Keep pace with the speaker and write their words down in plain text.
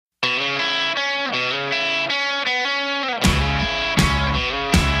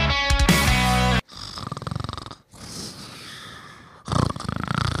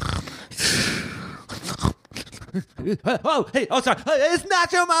Oh, hey, oh, sorry. It's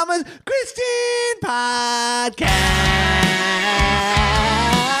Nacho Mama's Christian Podcast.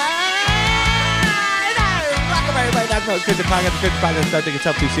 Welcome, everybody. Nacho Mama's Christian Podcast. The Christian Podcast don't take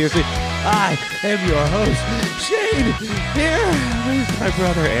itself too seriously. I am your host, Shane. Here with my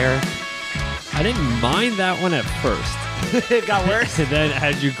brother, Eric. I didn't mind that one at first. It got worse. And then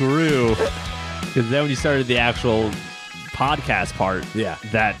as you grew, because then when you started the actual podcast part, Yeah.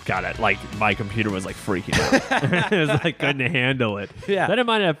 that got it. Like, my computer was like freaking out. It was like, couldn't handle it. Yeah. I didn't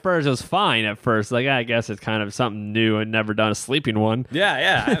mind it at first. It was fine at first. Like, I guess it's kind of something new and never done a sleeping one.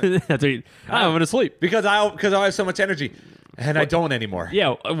 Yeah. That's what I'm going to sleep. Because I have so much energy, and I don't anymore.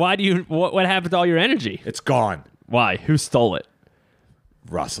 Yeah. Why do you, what happened to all your energy? It's gone. Why? Who stole it?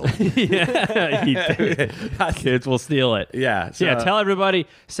 Russell. Yeah. He did. Kids will steal it. Yeah. So, tell everybody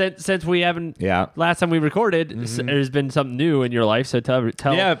since we haven't. Yeah. Last time we recorded, there's been something new in your life. So tell.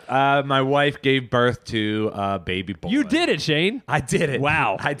 Yeah. My wife gave birth to a baby boy. You did it, Shane. I did it.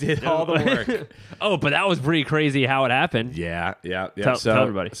 Wow. I did all the work. Oh, but that was pretty crazy how it happened. Yeah. Tell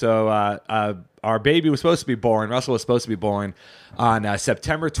everybody. So our baby was supposed to be born. Russell was supposed to be born on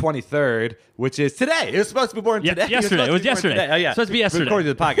September 23rd, which is today. It was supposed to be born today. Yesterday. It was yesterday. Oh, yeah. Supposed to be yesterday. Recording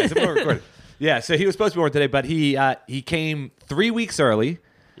the podcast. We're recording. Yeah. So he was supposed to be born today, but he came 3 weeks early.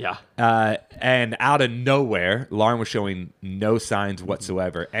 Yeah. And out of nowhere, Lauren was showing no signs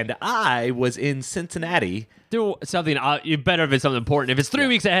whatsoever, and I was in Cincinnati. Do something. You better if it's something important. If it's 3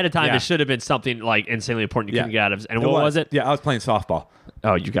 weeks ahead of time, Yeah. it should have been something like insanely important. You Yeah. couldn't get out of. And what was it? Yeah, I was playing softball,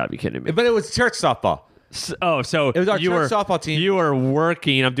 Oh, you gotta be kidding me. but it was church softball. So It was our you church were softball team. You were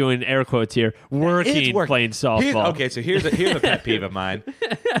working. I'm doing air quotes here. Working playing softball. Okay, so here's a pet peeve of mine.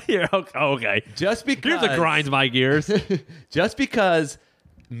 Okay. Just because Here's the grinds my gears. just because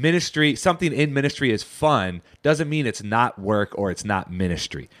something in ministry is fun doesn't mean it's not work or it's not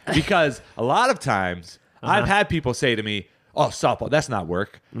ministry. Because a lot of times I've had people say to me, "Oh, softball, that's not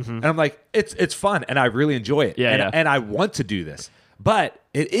work," and I'm like, "It's fun and I really enjoy it, and I want to do this, but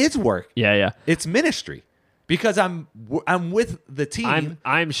it is work. Yeah. It's ministry." Because I'm with the team.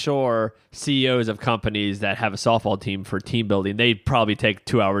 I'm sure CEOs of companies that have a softball team for team building, they probably take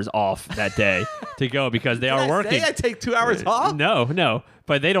 2 hours off that day to go because they are working. I take 2 hours off. No,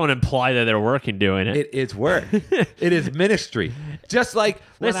 but they don't imply that they're working doing it. It is work. It is ministry. Just like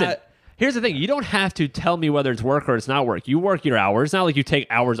Listen, here's the thing: you don't have to tell me whether it's work or it's not work. You work your hours. It's not like you take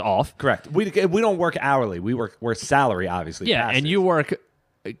hours off. Correct. We don't work hourly. We're salary, obviously. Yeah, pastors. and you work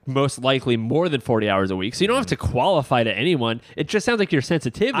most likely more than 40 hours a week, so you don't have to qualify to anyone. It just sounds like your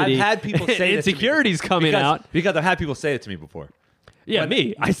sensitivity. I've had people say insecurities coming out because I've had people say it to me before. Yeah,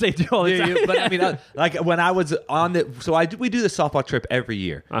 me. I say it all the time. But I mean, like when I was on we do the softball trip every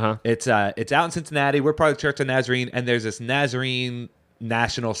year. It's out in Cincinnati. We're part of the Church of Nazarene, and there's this Nazarene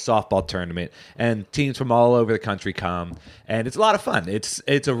national softball tournament, and teams from all over the country come, and it's a lot of fun. It's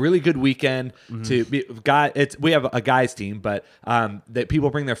a really good weekend we have a guys team, but that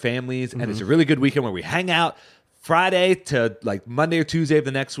people bring their families, and it's a really good weekend where we hang out Friday to like Monday or Tuesday of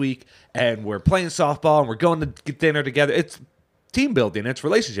the next week, and we're playing softball and we're going to get dinner together. It's team building, it's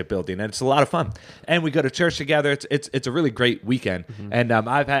relationship building, and it's a lot of fun. And we go to church together. It's a really great weekend, and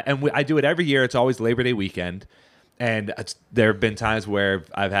I do it every year. It's always Labor Day weekend. And there have been times where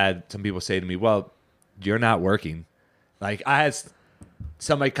I've had some people say to me, "Well, you're not working." Like I had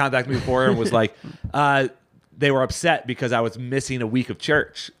somebody contact me before and was like, they were upset because I was missing a week of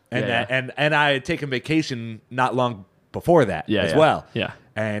church, and I had taken vacation not long before that as well. Yeah,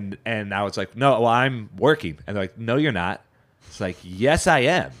 and I was like, "No, well, I'm working," and they're like, "No, you're not." It's like, "Yes, I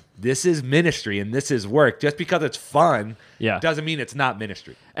am. This is ministry and this is work. Just because it's fun, doesn't mean it's not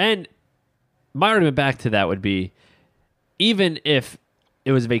ministry." And my argument back to that would be, even if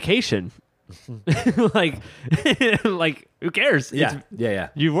it was vacation, like who cares? Yeah.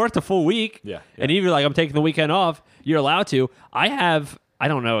 You've worked a full week, and even like I'm taking the weekend off. You're allowed to. I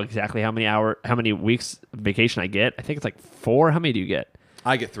don't know exactly how many weeks vacation I get. I think it's like 4. How many do you get?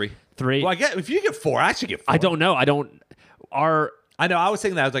 I get 3. 3. Well, if you get 4, I should get 4. I don't know. I know. I was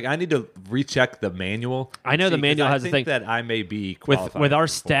thinking that. I was like, I need to recheck the manual. I know the manual has a thing that I may be qualified with our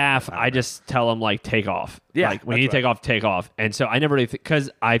staff. I just tell them like take off. Yeah, like when you take off, take off. And so I never really because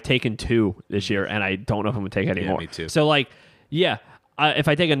I've taken 2 this year, and I don't know if I'm gonna take any more. Me too. So like, if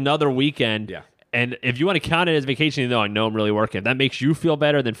I take another weekend, and if you want to count it as vacation, though I know I'm really working, that makes you feel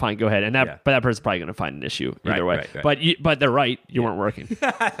better. Then fine, go ahead. And but that person's probably gonna find an issue either way. Right. But they're right. You weren't working.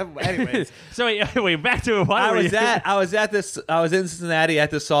 Anyways, so wait, back to why I was in Cincinnati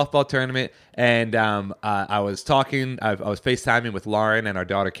at this softball tournament, and I was talking. I was FaceTiming with Lauren and our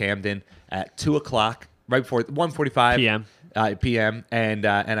daughter Camden at 2:00, right before 1:45 p.m. p.m. And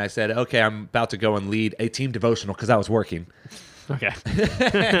I said, okay, I'm about to go and lead a team devotional because I was working. Okay.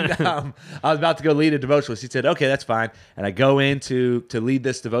 And, I was about to go lead a devotional. She said, okay, that's fine. And I go in to lead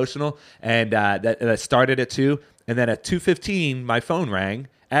this devotional, and that started at 2. And then at 2:15, my phone rang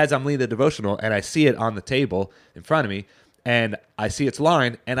as I'm leading the devotional, and I see it on the table in front of me, and I see it's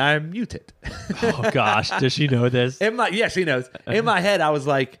Lauren, and I mute it. Oh, gosh. Does she know this? Yeah, she knows. In my head, I was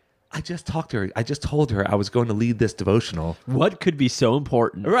like, I just talked to her. I just told her I was going to lead this devotional. What could be so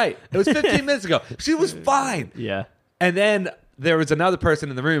important? Right. It was 15 minutes ago. She was fine. Yeah. And then there was another person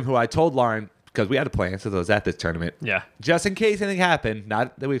in the room who I told Lauren, because we had a plan since I was at this tournament. Yeah. Just in case anything happened,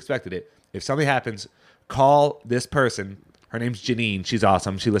 not that we expected it. If something happens, call this person. Her name's Janine. She's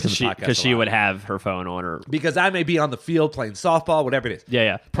awesome. She listens to the podcast because she would have her phone on her. Because I may be on the field playing softball, whatever it is.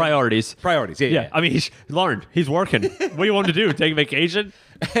 Yeah. Priorities. Yeah. I mean, Lauren, he's working. What do you want to do? Take a vacation?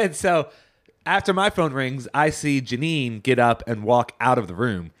 And so after my phone rings, I see Janine get up and walk out of the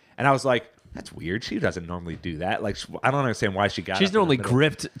room. And I was like, that's weird. She doesn't normally do that. Like, I don't understand why she got She's up normally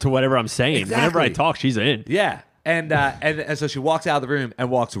gripped to whatever I'm saying. Exactly. Whenever I talk, she's in. Yeah. And so she walks out of the room and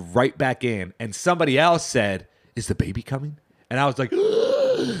walks right back in. And somebody else said, is the baby coming? And I was like,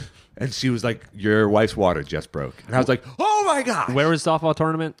 and she was like, your wife's water just broke. And I was like, oh my God. Where was softball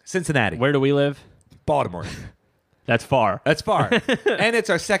tournament? Cincinnati. Where do we live? Baltimore. That's far. That's far. And it's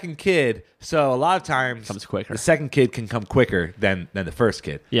our second kid. So a lot of times Comes quicker. The second kid can come quicker than the first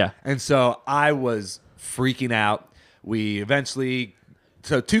kid. Yeah. And so I was freaking out. We eventually,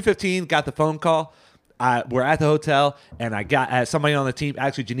 so 2:15 got the phone call. We're at the hotel, and I got somebody on the team,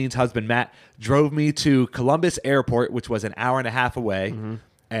 actually Janine's husband, Matt, drove me to Columbus Airport, which was an hour and a half away,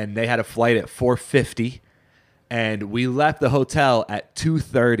 and they had a flight at 4:50, and we left the hotel at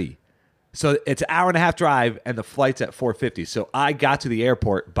 2:30. So it's an hour and a half drive, and the flight's at 4:50. So I got to the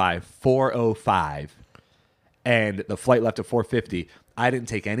airport by 4:05, and the flight left at 4:50. I didn't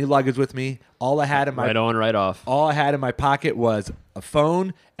take any luggage with me. All I had in my right on, right off. All I had in my pocket was a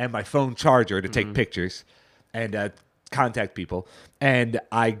phone and my phone charger to take pictures and contact people. And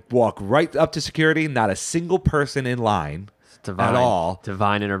I walk right up to security. Not a single person in line at all.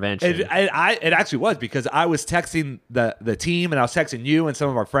 Divine intervention. It actually was, because I was texting the team, and I was texting you and some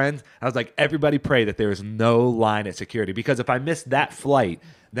of our friends. I was like, everybody pray that there is no line at security, because if I missed that flight,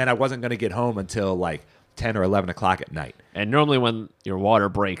 then I wasn't going to get home until like 10 or 11 o'clock at night. And normally when your water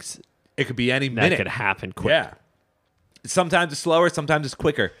breaks, it could be any minute. That could happen quick. Yeah. Sometimes it's slower, sometimes it's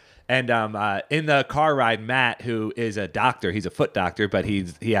quicker. And in the car ride, Matt, who is a doctor, he's a foot doctor, but he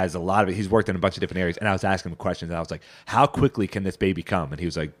has a lot of it. He's worked in a bunch of different areas. And I was asking him questions, and I was like, how quickly can this baby come? And he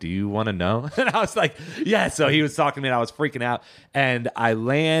was like, do you want to know? And I was like, yeah. So he was talking to me, and I was freaking out. And I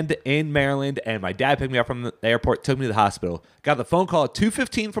land in Maryland, and my dad picked me up from the airport, took me to the hospital. Got the phone call at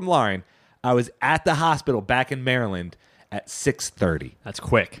 2:15 from Lauren. I was at the hospital back in Maryland at 6:30. That's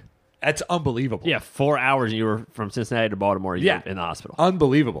quick. That's unbelievable. Yeah, 4 hours, and you were from Cincinnati to Baltimore. You were in the hospital.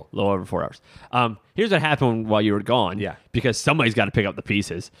 Unbelievable. A little over 4 hours. Here's what happened while you were gone. Yeah. Because somebody's got to pick up the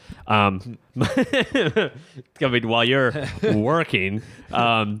pieces. I mean, while you're working,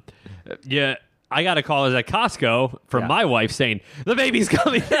 yeah. I got a call at Costco from my wife saying, the baby's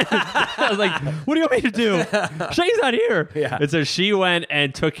coming in. I was like, what do you want me to do? Shane's not here. Yeah. And so she went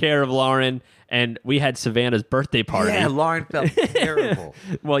and took care of Lauren, and we had Savannah's birthday party. Yeah, Lauren felt terrible.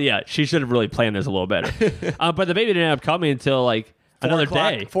 Well, yeah, she should have really planned this a little better. But the baby didn't end up coming until like another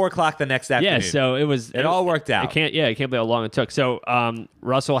day. 4 o'clock the next afternoon. Yeah, so it all worked out. I can't believe how long it took. So,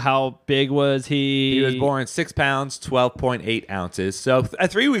 Russell, how big was he? He was born 6 pounds, 12.8 ounces. So at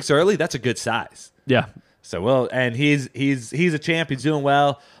 3 weeks early, that's a good size. Yeah. So and he's a champ. He's doing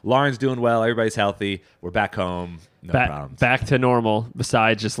well. Lauren's doing well. Everybody's healthy. We're back home. No problems. Back to normal.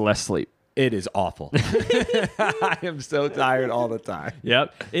 Besides just less sleep. It is awful. I am so tired all the time.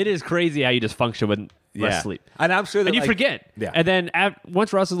 Yep. It is crazy how you just function with less sleep. And I'm sure that, and you forget. Yeah. And then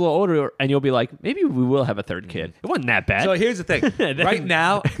once Russell's a little older, and you'll be like, maybe we will have a third kid. It wasn't that bad. So here's the thing. Right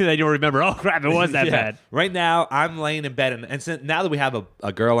now. Then you'll remember, oh, crap, it was that bad. Right now, I'm laying in bed. And since, now that we have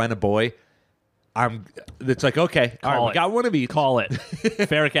a girl and a boy, it's like, okay, all right, we got one of each. Call it.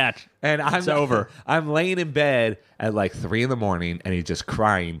 Fair catch. And it's over. I'm laying in bed at like 3 a.m, and he's just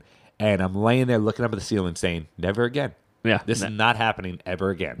crying. And I'm laying there looking up at the ceiling saying, never again. Yeah. This is not happening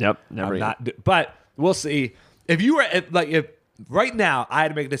ever again. Yep. Never again. But we'll see. If you were if right now I had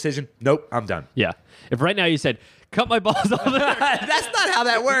to make a decision, nope, I'm done. Yeah. If right now you said, cut my balls off. That's not how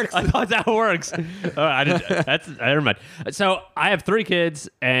that works. I thought that works. Never mind. So I have 3 kids,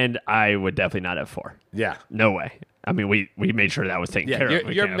 and I would definitely not have 4. Yeah. No way. I mean, we made sure that was taken care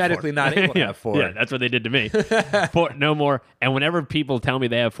of. You're medically not able to have 4. Yeah, that's what they did to me. 4, no more. And whenever people tell me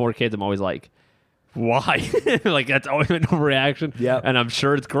they have 4 kids, I'm always like, why? Like, that's always been a reaction. Yep. And I'm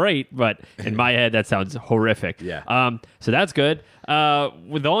sure it's great, but in my head, that sounds horrific. Yeah. So that's good. The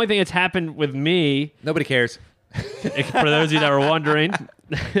only thing that's happened with me, Nobody cares. for those of you that were wondering,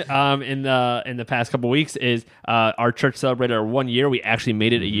 in the past couple weeks, is our church celebrated our 1 year. We actually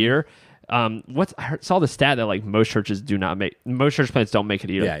made it a year. I saw the stat that like most church plants don't make it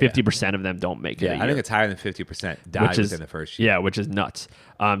a year. Yeah, 50% of them don't make it a year. I think it's higher than 50% died within the first year. Yeah, which is nuts.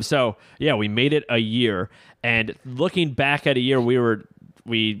 So yeah, we made it a year, and looking back at a year, we were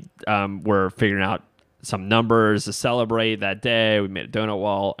figuring out some numbers to celebrate that day. We made a donut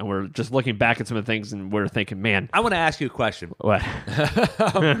wall, and we're just looking back at some of the things, and we're thinking, man. I want to ask you a question. What?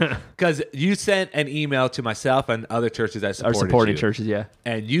 Because you sent an email to myself and other churches that Our supported supporting you, churches, yeah.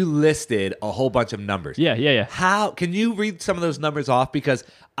 and you listed a whole bunch of numbers. Yeah. How can you read some of those numbers off? Because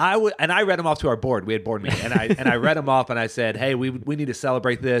I read them off to our board. We had board meeting, and I read them off, and I said, hey, we need to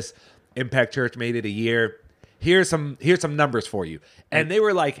celebrate this. Impact Church made it a year. Here's some numbers for you. And they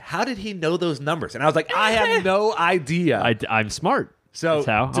were like, how did he know those numbers? And I was like, I have no idea. I'm smart. So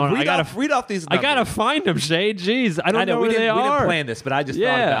That's how. read off these numbers. I gotta find them, Shay. Jeez, I don't know where they are. We didn't plan this, but I just thought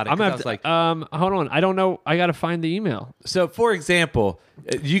about it. I'm gonna I was like, hold on. I don't know. I gotta find the email. so for example,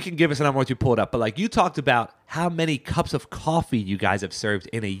 you can give us a number once you pull it up, but like you talked about how many cups of coffee you guys have served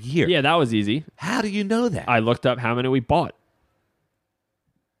in a year. Yeah, that was easy. How do you know that? I looked up how many we bought.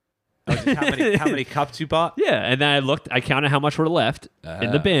 Just how many cups you bought? Yeah, and then I counted how much were left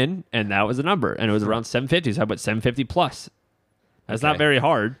in the bin, and that was the number, and it was around 750. So I put 750 plus. That's not very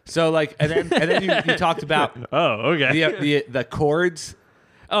hard. So like, and then you talked about Oh, okay. the cords.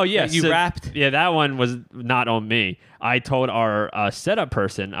 Oh, yeah. You wrapped. Yeah, that one was not on me. I told our setup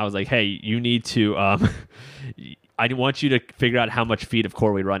person, I was like, hey, you need to, I want you to figure out how much feet of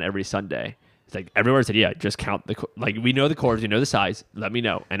cord we run every Sunday. It's like everywhere said, yeah, just count like we know the cords, we know the size. Let me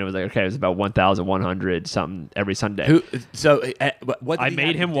know. And it was like, okay, it was about 1,100 something every Sunday. What I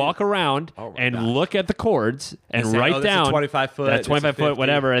made him walk around and look at the cords and say, write that's down 25 foot. That's 25 50. foot,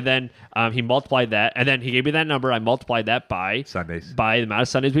 whatever. And then he multiplied that, and then he gave me that number. I multiplied that by Sundays, by the amount of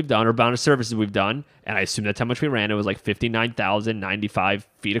Sundays we've done or amount of services we've done, and I assumed that's how much we ran. It was like 59,095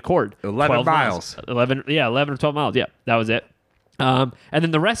 feet of cord. 11 miles. 11 or 12 miles. Yeah, that was it. And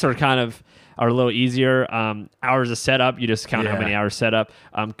then the rest are a little easier. Hours of setup, you just count how many hours set up.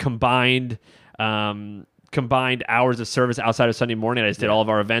 Combined hours of service outside of Sunday morning. I just did all of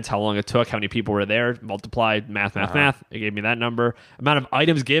our events, how long it took, how many people were there, multiplied math. It gave me that number. Amount of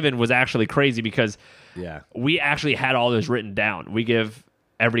items given was actually crazy because we actually had all those written down. We give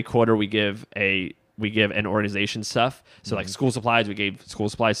every quarter we give an organization stuff. So like school supplies, we gave school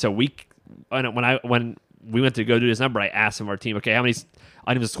supplies. So when we went to go do this number, I asked some of our team, okay, how many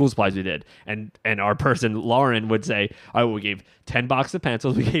items of school supplies we did? And our person, Lauren, would say, all right, we gave 10 boxes of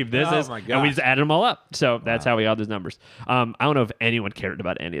pencils, we gave this, and we just added them all up. So that's how we got those numbers. I don't know if anyone cared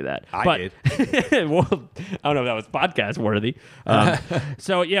about any of that. I did. Well, I don't know if that was podcast worthy.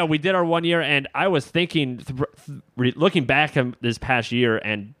 So yeah, we did our 1 year, and I was thinking, looking back on this past year,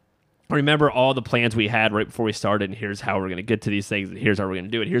 and I remember all the plans we had right before we started, and here's how we're going to get to these things, and here's how we're going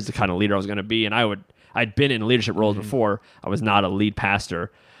to do it. Here's the kind of leader I was going to be, and I'd been in leadership roles before. I was not a lead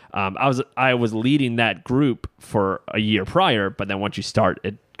pastor. I was leading that group for a year prior, but then once you start,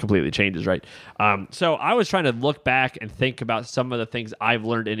 it completely changes, right? So I was trying to look back and think about some of the things I've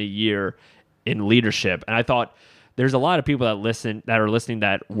learned in a year in leadership, and I thought there's a lot of people that are listening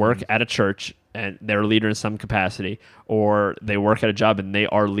that work at a church and they're a leader in some capacity, or they work at a job and they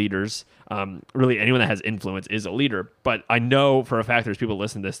are leaders. Really, anyone that has influence is a leader. But I know for a fact there's people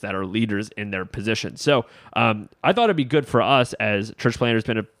listening to this that are leaders in their position. So I thought it'd be good for us as church planters.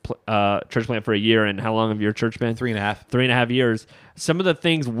 Been a church plant for a year, and how long have your church been? 3.5. 3.5 years. Some of the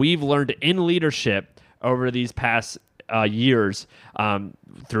things we've learned in leadership over these past years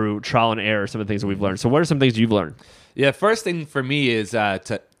through trial and error, some of the things that we've learned. So what are some things you've learned? Yeah, first thing for me is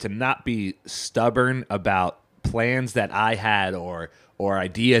to not be stubborn about plans that I had or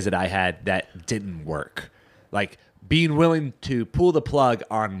ideas that I had that didn't work. Like being willing to pull the plug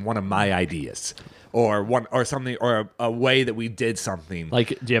on one of my ideas or something or a way that we did something. Like,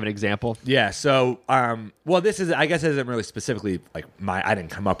 do you have an example? Yeah. So, this is, I guess, isn't really specifically like I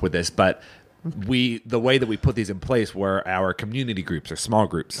didn't come up with this, but the way that we put these in place were our community groups or small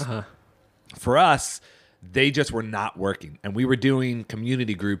groups. For us, they just were not working, and we were doing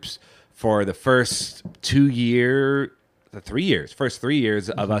community groups for the first 3 years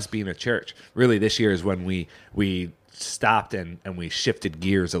of us being a church. Really, this year is when we stopped and we shifted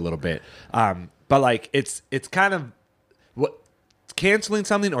gears a little bit. But like it's kind of canceling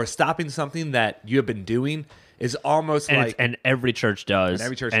something or stopping something that you have been doing is almost and every church does. And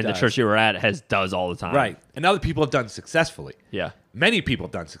every church and does. the church you were at does all the time. Right. And other people have done successfully. Yeah. Many people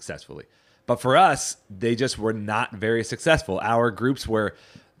have done successfully. But for us, they just were not very successful. Our groups were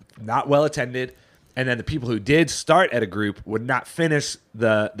not well attended. And then the people who did start at a group would not finish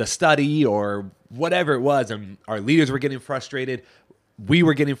the study or whatever it was. And our leaders were getting frustrated. We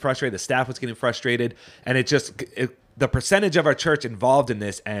were getting frustrated. The staff was getting frustrated. And the percentage of our church involved in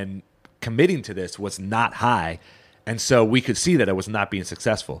this and committing to this was not high. And so we could see that it was not being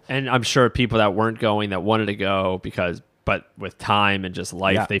successful. And I'm sure people that weren't going, that wanted to go but with time and just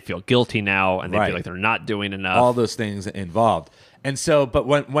life, they feel guilty now and they feel like they're not doing enough. All those things involved. And so, but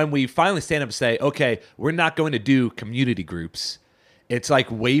when we finally stand up and say, okay, we're not going to do community groups, it's like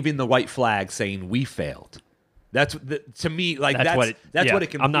waving the white flag saying we failed. To me, like that's what it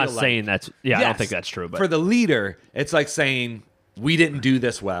can I'm not feel saying like. I don't think that's true. But for the leader, it's like saying we didn't do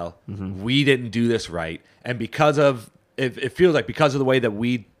this well. Mm-hmm. We didn't do this right. And because of, it feels like because of the way that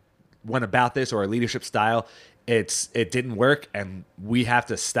we went about this or our leadership style, it didn't work, and we have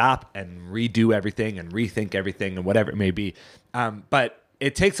to stop and redo everything and rethink everything and whatever it may be. But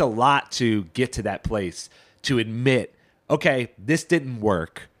it takes a lot to get to that place to admit, okay, this didn't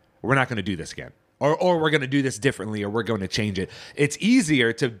work. We're not going to do this again. Or we're going to do this differently, or we're going to change it. It's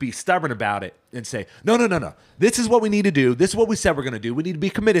easier to be stubborn about it and say, no. This is what we need to do. This is what we said we're going to do. We need to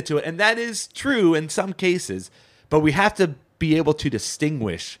be committed to it. And that is true in some cases. But we have to be able to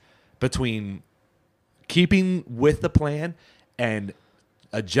distinguish between keeping with the plan and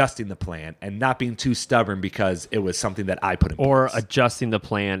adjusting the plan and not being too stubborn because it was something that I put in place. Or adjusting the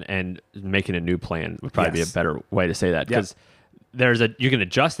plan and making a new plan would probably be a better way to say that. Because you can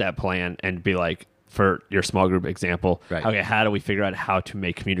adjust that plan and be like, for your small group example, okay, how do we figure out how to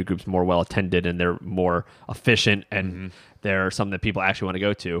make community groups more well attended and they're more efficient and they're something that people actually want to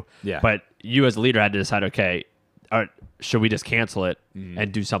go to? Yeah. But you as a leader had to decide, okay, should we just cancel it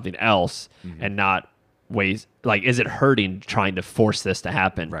and do something else and not waste? Like, is it hurting trying to force this to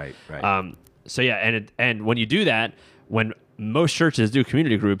happen? Right. So yeah, and when you do that, when most churches do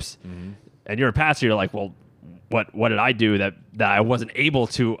community groups, and you're a pastor, you're like, well, what did I do that I wasn't able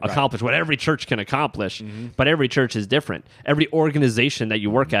to accomplish what every church can accomplish? But every church is different. Every organization that you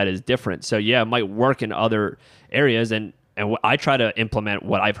work at is different. So yeah, it might work in other areas, and I try to implement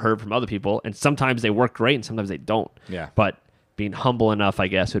what I've heard from other people, and sometimes they work great, and sometimes they don't. Yeah. But being humble enough, I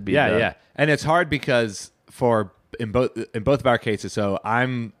guess, would be yeah. And it's hard because in both of our cases, so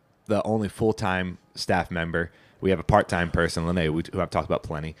I'm the only full-time staff member. We have a part-time person, Lene, who I've talked about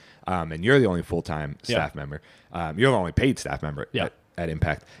plenty, and you're the only full-time staff member. You're the only paid staff member at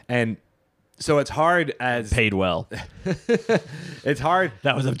Impact. And so it's hard as... Paid well. It's hard.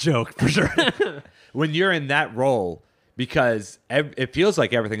 That was a joke, for sure. When you're in that role, because it feels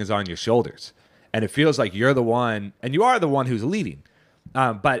like everything is on your shoulders. And it feels like you're the one, and you are the one who's leading.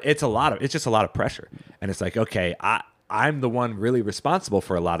 But it's just a lot of pressure. And it's like, okay, I'm the one really responsible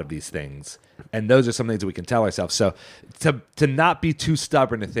for a lot of these things. And those are some things that we can tell ourselves. So to not be too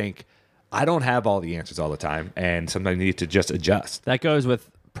stubborn to think, I don't have all the answers all the time, and sometimes you need to just adjust. That goes with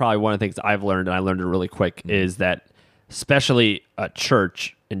probably one of the things I've learned, and I learned it really quick, is that especially a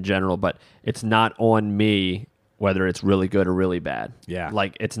church in general, but it's not on me whether it's really good or really bad. Yeah.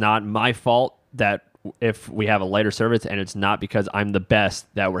 Like, it's not my fault that if we have a lighter service, and it's not because I'm the best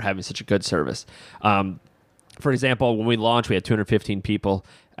that we're having such a good service. For example, when we launched, we had 215 people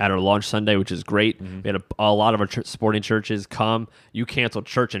at our launch Sunday, which is great. We had a lot of our supporting churches come. You canceled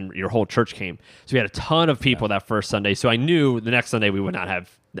church, and your whole church came. So we had a ton of people that first Sunday. So I knew the next Sunday we would not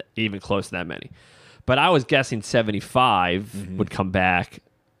have even close to that many. But I was guessing 75 would come back.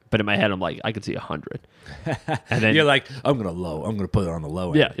 But in my head, I'm like, I could see 100. And then you're like, I'm going to put it on the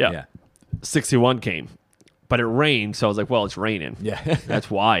low end. Yeah. 61 came. But it rained, so I was like, well, it's raining. Yeah.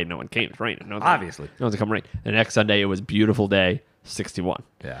 That's why no one came. It's raining. Obviously. No one's come rain. The next Sunday, it was a beautiful day, 61.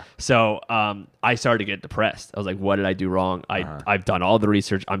 Yeah. So I started to get depressed. I was like, what did I do wrong? I've done all the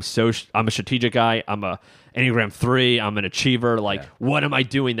research. I'm a strategic guy. I'm a Enneagram 3. I'm an achiever. Like, what am I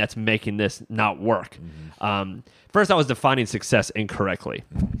doing that's making this not work? First, I was defining success incorrectly,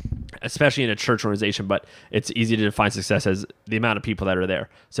 especially in a church organization, but it's easy to define success as the amount of people that are there.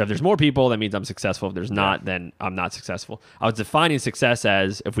 So if there's more people, that means I'm successful. If there's not, then I'm not successful. I was defining success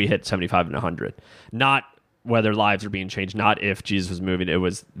as if we hit 75 and 100, not whether lives are being changed, not if Jesus was moving. It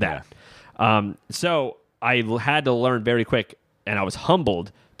was that. So I had to learn very quick, and I was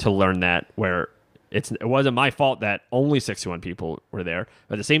humbled to learn that, where it wasn't my fault that only 61 people were there.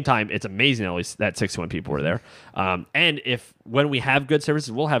 But at the same time, it's amazing at least that 61 people were there. And when we have good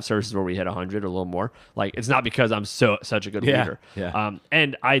services, we'll have services where we hit 100 or a little more. Like, it's not because I'm such a good leader. Yeah.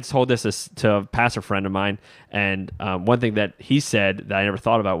 And I told this to a pastor friend of mine, and one thing that he said that I never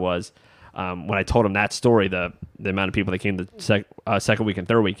thought about was, when I told him that story, the amount of people that came the second week and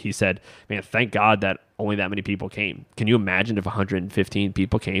third week, he said, man, thank God that only that many people came. Can you imagine if 115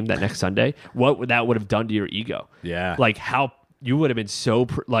 people came that next Sunday? What that would have done to your ego? Yeah. Like, how you would have been so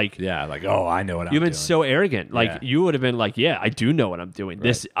oh, I know what I'm doing. You've been so arrogant. Like, you would have been like, yeah, I do know what I'm doing.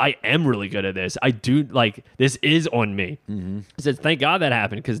 Right. I am really good at this. I do, like, this is on me. He said, thank God that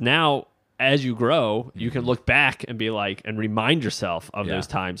happened, because now, as you grow, you can look back and be like, and remind yourself of those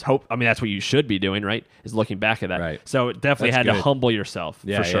times. That's what you should be doing, right? Is looking back at that. Right. So it definitely had to humble yourself,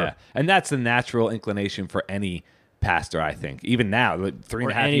 for sure. Yeah. And that's the natural inclination for any pastor, I think. Even now,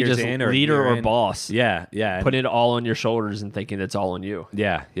 3.5 years in, or leader or boss. Yeah. Putting it all on your shoulders and thinking it's all on you.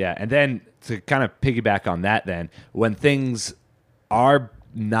 Yeah. And then to kind of piggyback on that, then when things are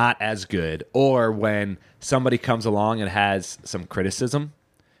not as good, or when somebody comes along and has some criticism.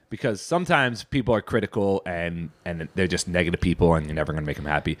 Because sometimes people are critical and they're just negative people and you're never going to make them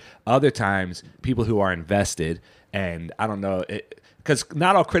happy. Other times, people who are invested, and I don't know, because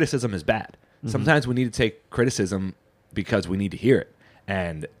not all criticism is bad. Sometimes we need to take criticism because we need to hear it.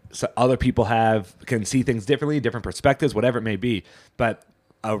 And so other people can see things differently, different perspectives, whatever it may be. But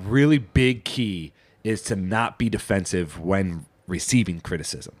a really big key is to not be defensive when receiving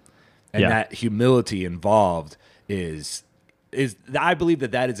criticism. And that humility involved is I believe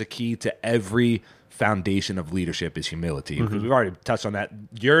that is a key to every foundation of leadership is humility. Because we've already touched on that.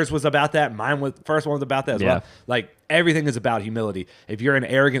 Yours was about that. First one was about that as well. Like, everything is about humility. If you're an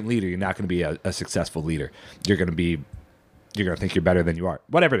arrogant leader, you're not going to be a successful leader. You're going to think you're better than you are.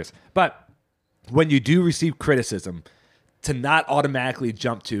 Whatever it is. But when you do receive criticism, to not automatically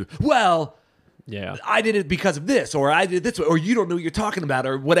jump to, well, I did it because of this, or I did it this way, or you don't know what you're talking about,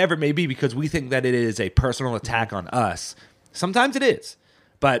 or whatever it may be, because we think that it is a personal attack on us. Sometimes it is,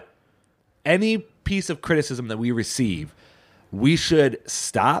 but any piece of criticism that we receive, we should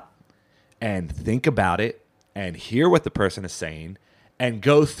stop and think about it and hear what the person is saying and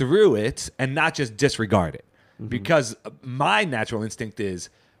go through it and not just disregard it. Because my natural instinct is,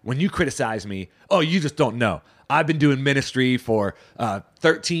 when you criticize me, oh, you just don't know. I've been doing ministry for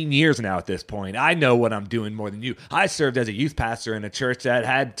 13 years now at this point. I know what I'm doing more than you. I served as a youth pastor in a church that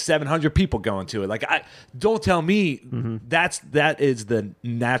had 700 people going to it. Like, don't tell me that is the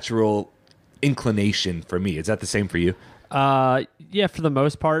natural inclination for me. Is that the same for you? Yeah, for the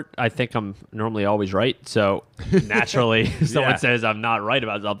most part, I think I'm normally always right. So naturally, someone says I'm not right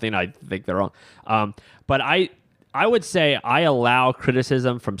about something, I think they're wrong. But I would say I allow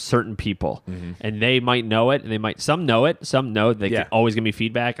criticism from certain people, and they might know it, and some know it, some know they can always give me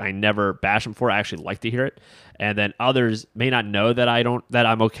feedback. I never bash them for it. I actually like to hear it. And then others may not know that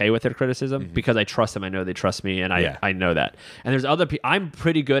I'm okay with their criticism because I trust them. I know they trust me, and I know that. And there's other people. I'm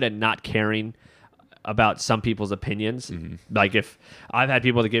pretty good at not caring about some people's opinions. Like, if I've had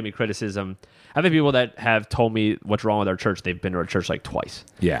people that give me criticism, I've had people that have told me what's wrong with our church. They've been to our church like twice.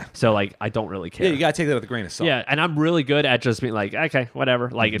 Yeah. So, like, I don't really care. Yeah, you got to take that with a grain of salt. Yeah, and I'm really good at just being like, okay,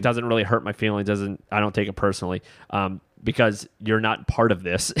 whatever. Like, it doesn't really hurt my feelings. I don't take it personally. Because you're not part of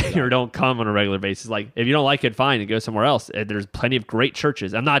this. You don't come on a regular basis. Like, if you don't like it, fine, and go somewhere else. There's plenty of great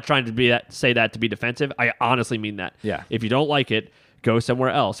churches. I'm not trying to say that to be defensive. I honestly mean that. Yeah. If you don't like it, go somewhere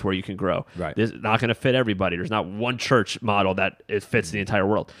else where you can grow. Right. This is not going to fit everybody. There's not one church model that it fits the entire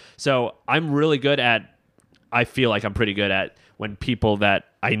world. So I'm really good at, I feel like I'm pretty good at, when people that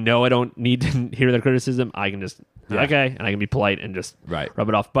I know I don't need to hear their criticism, I can just, okay, and I can be polite and just rub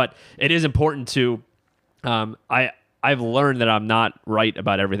it off. But it is important to, I've learned that I'm not right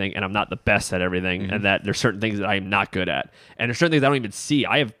about everything, and I'm not the best at everything, and that there's certain things that I'm not good at. And there's certain things I don't even see.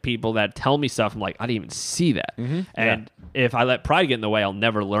 I have people that tell me stuff, I'm like, I didn't even see that. And if I let pride get in the way, I'll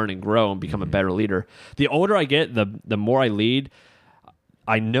never learn and grow and become a better leader. The older I get, the more I lead,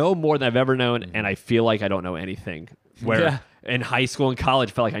 I know more than I've ever known, and I feel like I don't know anything. Where in high school and college,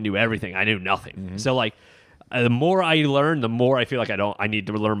 I felt like I knew everything. I knew nothing. So, like, the more I learn, the more I feel like I need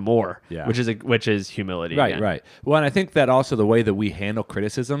to learn more, which is humility. Right. Well, and I think that also the way that we handle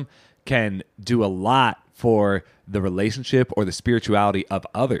criticism can do a lot for the relationship or the spirituality of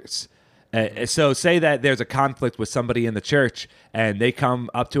others. So say that there's a conflict with somebody in the church and they come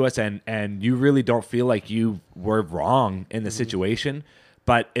up to us and you really don't feel like you were wrong in the situation.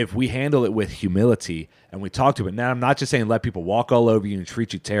 But if we handle it with humility and we talk to it, now I'm not just saying let people walk all over you and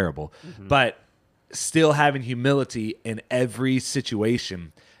treat you terrible, but still having humility in every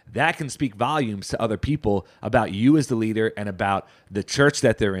situation, that can speak volumes to other people about you as the leader and about the church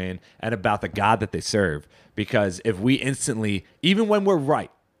that they're in and about the God that they serve. Because if we instantly, even when we're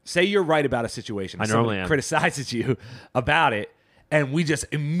right, say you're right about a situation, I normally am. criticizes you about it, and we just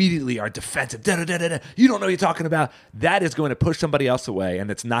immediately are defensive. You don't know what you're talking about. That is going to push somebody else away,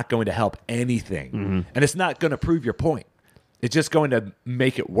 and it's not going to help anything. And it's not going to prove your point. It's just going to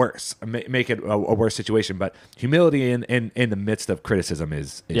make it worse, make it a worse situation. But humility in the midst of criticism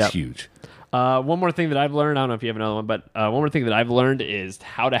is huge. One more thing that I've learned, I don't know if you have another one, but one more thing that I've learned is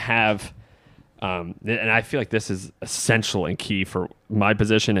how to have, and I feel like this is essential and key for my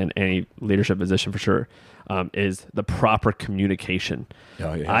position and any leadership position for sure, is the proper communication.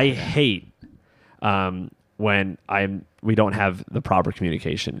 I hate when we don't have the proper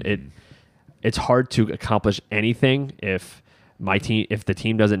communication. It's hard to accomplish anything if the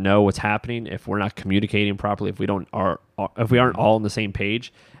team doesn't know what's happening, if we're not communicating properly, if we aren't all on the same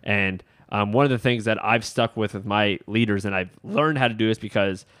page. And one of the things that I've stuck with my leaders, and I've learned how to do this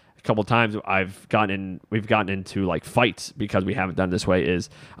because a couple of times we've gotten into like fights because we haven't done it this way, is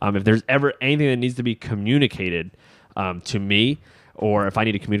if there's ever anything that needs to be communicated to me, or if I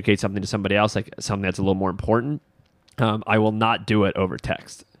need to communicate something to somebody else, like something that's a little more important, I will not do it over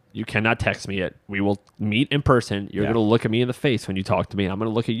text. You cannot text me it. We will meet in person. You're going to look at me in the face when you talk to me. I'm going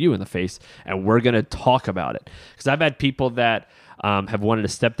to look at you in the face, and we're going to talk about it. Because I've had people that have wanted to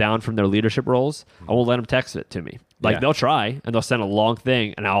step down from their leadership roles. I won't let them text it to me. Like they'll try, and they'll send a long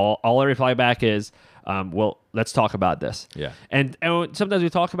thing, and all I reply back is, well, let's talk about this. Yeah. And sometimes we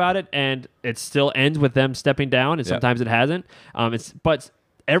talk about it, and it still ends with them stepping down, and sometimes it hasn't. But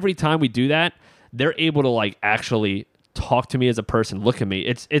every time we do that, they're able to like actually talk to me as a person, look at me.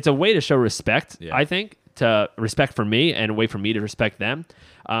 It's a way to show respect, I think, to respect for me and a way for me to respect them.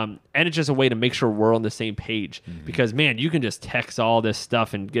 And it's just a way to make sure we're on the same page because, man, you can just text all this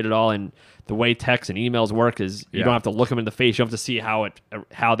stuff and get it all. And the way texts and emails work is you don't have to look them in the face. You have to see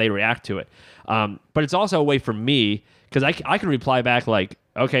how they react to it. But it's also a way for me because I can reply back like,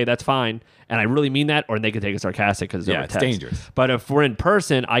 okay, that's fine. And I really mean that, or they can take it sarcastic because it's over text. Dangerous. But if we're in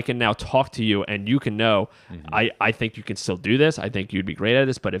person, I can now talk to you and you can know, I think you can still do this. I think you'd be great at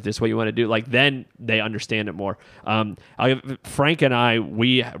this, but if this is what you want to do, like then they understand it more. Frank and I,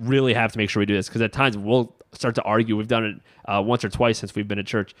 we really have to make sure we do this because at times we'll start to argue. We've done it once or twice since we've been at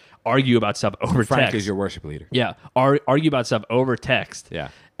church, argue about stuff over text. Frank is your worship leader. Yeah. Argue about stuff over text. Yeah.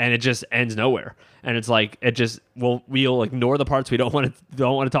 And it just ends nowhere. And it's like we'll ignore the parts we don't want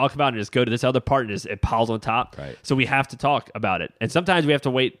to talk about and just go to this other part and it piles on top. Right. So we have to talk about it. And sometimes we have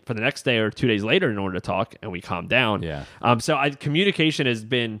to wait for the next day or 2 days later in order to talk, and we calm down. Yeah. Communication has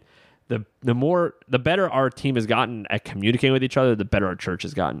been the better our team has gotten at communicating with each other, the better our church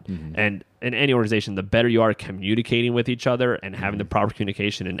has gotten. And in any organization, the better you are at communicating with each other and having the proper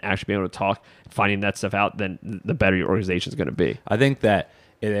communication and actually being able to talk, finding that stuff out, then the better your organization is going to be. I think that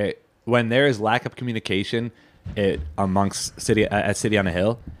when there is lack of communication amongst City on a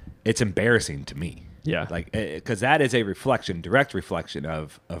Hill, it's embarrassing to me. Yeah. Like, because that is a direct reflection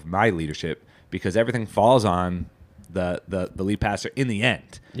of my leadership, because everything falls on the lead pastor in the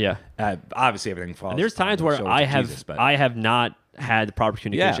end. Yeah. Obviously, everything falls. And there's times where I have not had the proper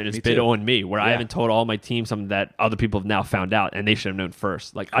communication. It's been on me where I haven't told all my team something that other people have now found out, and they should have known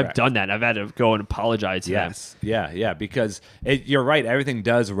first. Like I've done that. I've had to go and apologize to them. Yeah. Because you're right. Everything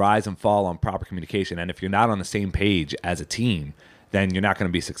does rise and fall on proper communication, and if you're not on the same page as a team, then you're not going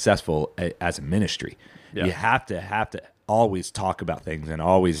to be successful as a ministry. Yeah. You have to always talk about things and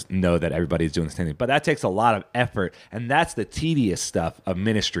always know that everybody's doing the same thing. But that takes a lot of effort, and that's the tedious stuff of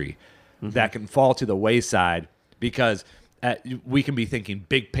ministry that can fall to the wayside because we can be thinking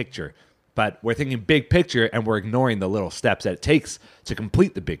big picture, but we're thinking big picture and we're ignoring the little steps that it takes to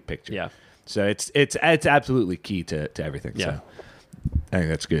complete the big picture. Yeah. So it's absolutely key to everything. Yeah. So I think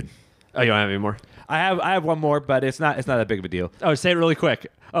that's good. Oh, you don't have any more? I have one more, but it's not that big of a deal. Oh, say it really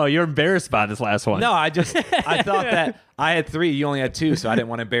quick. Oh, you're embarrassed by this last one. No, I thought that I had 3, you only had 2, so I didn't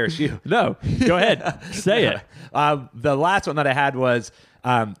want to embarrass you. No, go ahead. Say it. The last one that I had was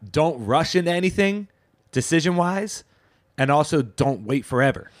don't rush into anything decision-wise, and also don't wait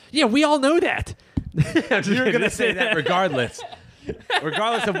forever. Yeah, we all know that. You're going to say that regardless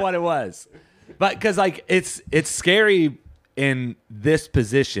of what it was. But because like it's scary in this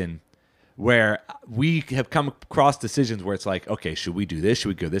position where we have come across decisions where it's like, okay, should we do this? Should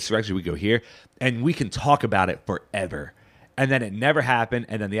we go this direction? Should we go here? And we can talk about it forever. And then it never happened,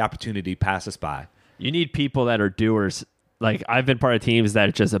 and then the opportunity passes by. You need people that are doers. Like, I've been part of teams that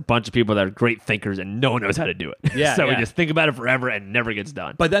are just a bunch of people that are great thinkers and no one knows how to do it. Yeah, so we just think about it forever and it never gets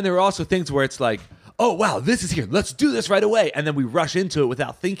done. But then there are also things where it's like, oh, wow, this is here. Let's do this right away. And then we rush into it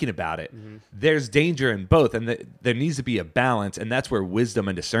without thinking about it. Mm-hmm. There's danger in both. And there needs to be a balance. And that's where wisdom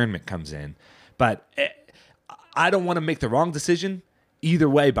and discernment comes in. But I don't want to make the wrong decision either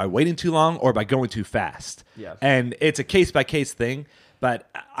way by waiting too long or by going too fast. Yeah. And it's a case-by-case thing. But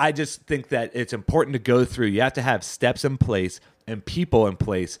I just think that it's important to go through. You have to have steps in place and people in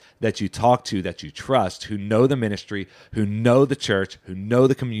place that you talk to, that you trust, who know the ministry, who know the church, who know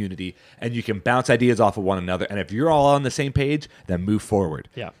the community, and you can bounce ideas off of one another. And if you're all on the same page, then move forward.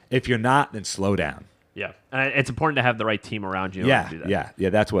 Yeah. If you're not, then slow down. Yeah. And it's important to have the right team around you. Yeah, to do that.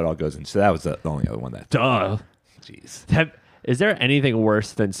 yeah. That's what all goes in. So that was the only other one that. Duh. Jeez. Is there anything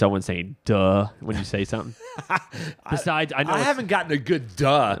worse than someone saying "duh" when you say something? Besides, I haven't gotten a good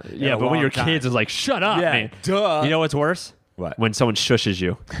duh. Yeah, but when your kids is like, "Shut up, man!" Duh. You know what's worse? What? When someone shushes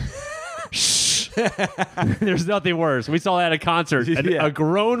you. Shh. There's nothing worse. We saw that at a concert. A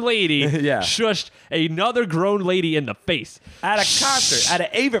grown lady shushed another grown lady in the face at a concert, at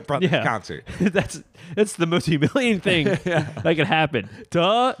an Avett Brothers concert. That's the most humiliating thing that could happen.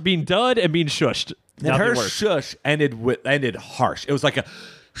 Being dud and being shushed. And her shush ended harsh. It was like a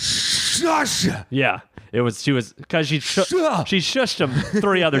shush. Yeah, it was. She was because she shushed him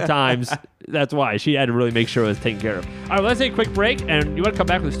 3 other times. That's why she had to really make sure it was taken care of. All right, let's take a quick break, and you want to come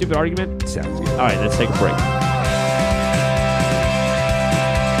back with a stupid argument? Sounds good. All right, let's take a break.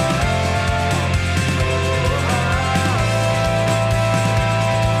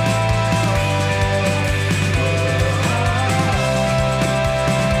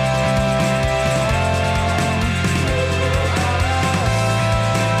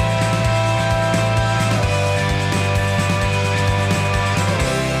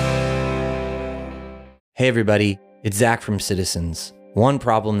 Hey everybody, it's Zach from Citizens. One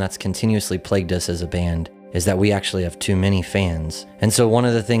problem that's continuously plagued us as a band is that we actually have too many fans. And so one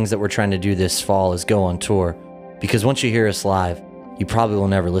of the things that we're trying to do this fall is go on tour, because once you hear us live, you probably will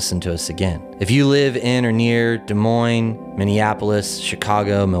never listen to us again. If you live in or near Des Moines, Minneapolis,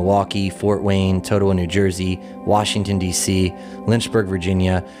 Chicago, Milwaukee, Fort Wayne, Totowa, New Jersey, Washington, D.C., Lynchburg,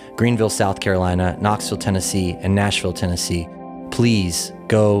 Virginia, Greenville, South Carolina, Knoxville, Tennessee, and Nashville, Tennessee, please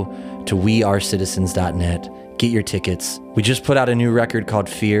go to wearecitizens.net, get your tickets. We just put out a new record called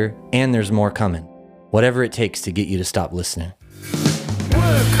Fear, and there's more coming. Whatever it takes to get you to stop listening.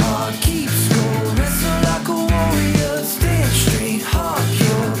 Work hard, keep score, wrestle like a warrior, stand straight,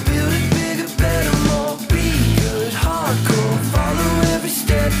 hardcore, build it bigger, better, more, be good, hardcore, follow every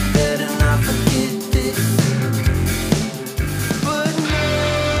step, better not forget this. But no,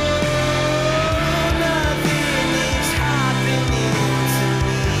 nothing is happening to me.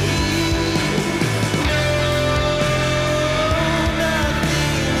 No,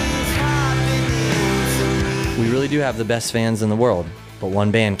 nothing is happening to me. We really do have the best fans in the world, but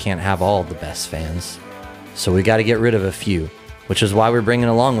one band can't have all the best fans. So we got to get rid of a few, which is why we're bringing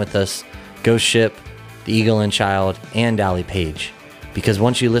along with us Ghost Ship, The Eagle and Child, and Allie Page. Because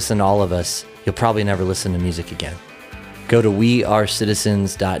once you listen to all of us, you'll probably never listen to music again. Go to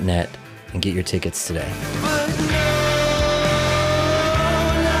wearecitizens.net and get your tickets today. But no,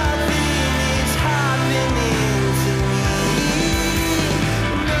 nothing is happening to me.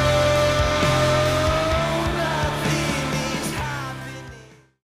 No, nothing is happening.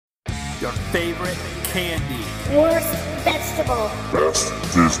 Your favorite candy. Worst vegetable. Best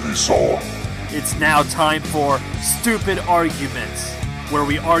Disney song. It's now time for Stupid Arguments, where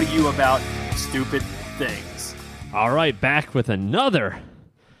we argue about stupid things. All right, back with another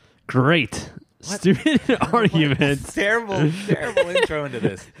great stupid argument. Terrible intro into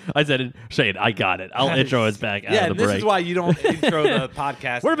this. I said, Shane, I got it. I'll intro us back out of the this break. is why you don't intro the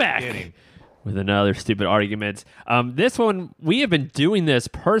podcast. We're at the back beginning. with another stupid argument. This one, we have been doing this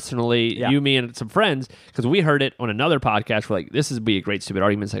personally, you, me, and some friends, because we heard it on another podcast. We're like, this would be a great stupid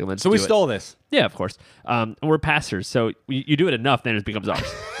argument segment. Let's So we do it. stole this. Yeah, of course. And we're pastors, so you do it enough, then it becomes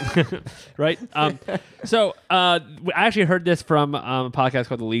ours. Right? I actually heard this from a podcast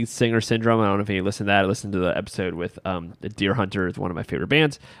called The Lead Singer Syndrome. I don't know if you listened to that. I listened to the episode with the Deer Hunter, is one of my favorite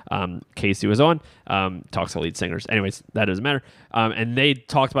bands. Casey was on, talks to lead singers. Anyways, that doesn't matter. And they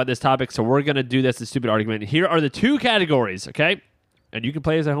talked about this topic, so we're going to do this, the stupid argument. Here are the 2 categories, okay? And you can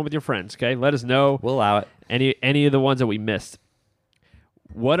play this at home with your friends, okay? Let us know. We'll allow it. Any of the ones that we missed.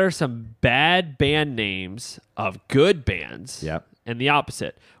 What are some bad band names of good bands? Yep. And the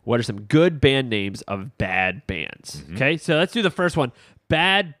opposite. What are some good band names of bad bands? Mm-hmm. Okay, so let's do the first one.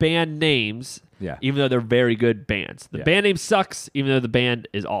 Bad band names, even though they're very good bands. The band name sucks, even though the band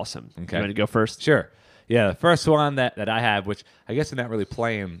is awesome. Okay. You want to go first? Sure. Yeah, the first one that I had, which I guess they're not really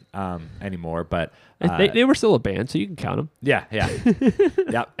playing anymore, but They were still a band, so you can count them. yeah,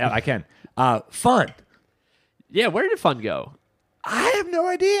 yeah, I can. Fun. Yeah, where did Fun go? I have no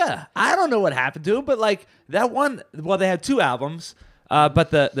idea. I don't know what happened to him, but like that one. Well, they had 2 albums,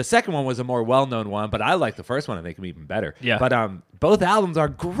 but the second one was a more well-known one. But I like the first one. I think them even better. Yeah. But both albums are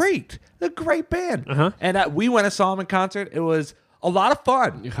great. They're a great band. And we went and saw them in concert. It was a lot of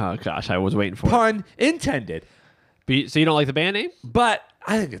fun. Oh gosh, I was waiting for it. Pun intended. So you don't like the band name? But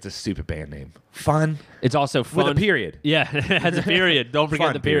I think it's a stupid band name. Fun It's also fun. with a period. Yeah, it has a period. Don't forget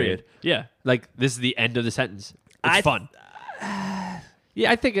Fun the period. period. Yeah, like this is the end of the sentence. It's I- fun.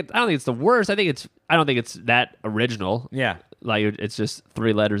 Yeah, I don't think it's the worst. I don't think it's that original. Yeah. Like it's just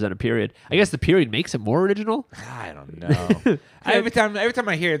 3 letters and a period. I guess the period makes it more original. I don't know. every time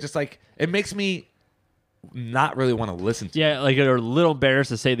I hear it, just like it makes me not really want to listen to. Yeah, like you're a little embarrassed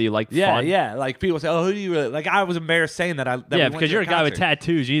to say that you like Yeah, fun. yeah. Like people say, "Oh, who do you really like?" I was embarrassed saying that. Yeah, because you're a guy with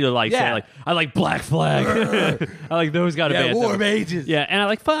tattoos. You need to like say Yeah. like I like Black Flag. I like those kind of Yeah, bands. War of Ages. Yeah, and I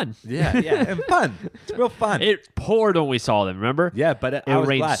like fun. Yeah, yeah, and fun. It's real fun. It poured when we saw them. Remember? Yeah, but It I was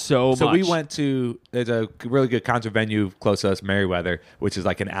rained glad. so So we much. went to there's a really good concert venue close to us, Merriweather, which is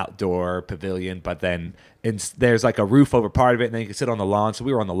like an outdoor pavilion. But then there's like a roof over part of it, and then you can sit on the lawn. So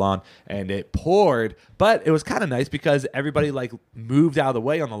we were on the lawn, and it poured, but it was kind of nice because everybody like moved out of the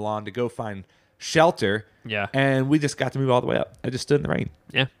way on the lawn to go find shelter. Yeah. and we just got to move all the way up. I just stood in the rain.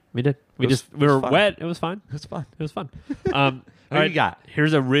 Yeah, we did. We was were fun. wet. It was fine. It was fun. It was fun. All What you got?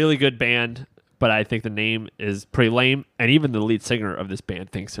 Here's a really good band, but I think the name is pretty lame, and even the lead singer of this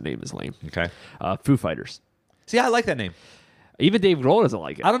band thinks the name is lame. Okay. Foo Fighters. See, I like that name. Even Dave Grohl doesn't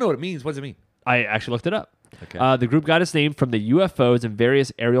like it. I don't know what it means. What does it mean? I actually looked it up. Okay. The group got its name from the UFOs and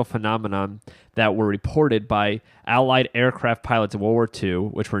various aerial phenomenon that were reported by Allied aircraft pilots in World War II,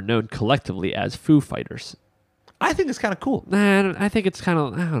 which were known collectively as Foo Fighters. I think it's kind of cool. Nah, I think it's kind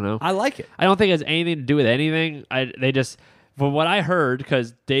of, I don't know. I like it. I don't think it has anything to do with anything. They just, from what I heard,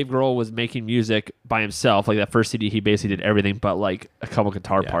 because Dave Grohl was making music by himself, like that first CD, he basically did everything but like a couple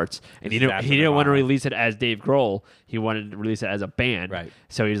guitar parts, and he didn't want to release it as Dave Grohl. He wanted to release it as a band. Right.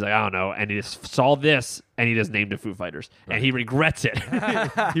 So he's like, I don't know, and he just saw this, and he just named it Foo Fighters, and he regrets it.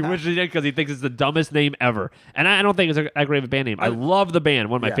 He wishes he did because he thinks it's the dumbest name ever, and I don't think it's a great of a band name. I love the band,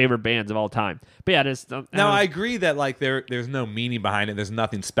 one of my favorite bands of all time. But yeah, just No, I agree that like there's no meaning behind it. There's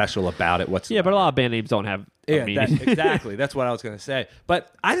nothing special about it whatsoever. yeah, but a lot of band names don't have a Yeah, meaning. exactly. That's what I was going to say. But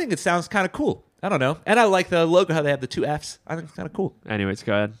I think it sounds kind of cool. I don't know. And I like the logo, how they have the 2 Fs. I think it's kind of cool. Anyways,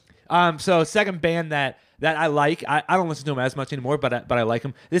 go ahead. So second band that I like, I don't listen to them as much anymore, but I like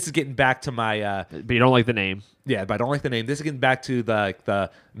them. This is getting back to my But you don't like the name. yeah, but I don't like the name. This is getting back to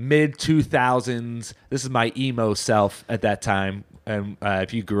the mid 2000s. This is my emo self at that time. And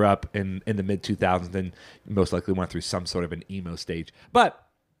if you grew up in the mid 2000s, then you most likely went through some sort of an emo stage. But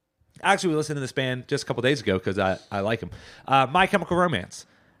actually, we listened to this band just a couple days ago because I like them. My Chemical Romance.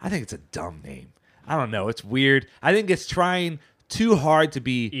 I think it's a dumb name. I don't know. It's weird. I think it's trying too hard to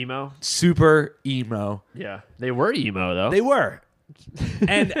be Emo? super emo. Yeah. They were emo, though. They were.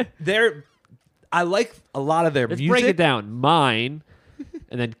 And I like a lot of their Let's music. break it down. Mine,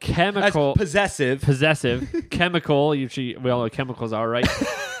 and then That's chemical. possessive. Possessive. Chemical. We all know what chemicals are, right?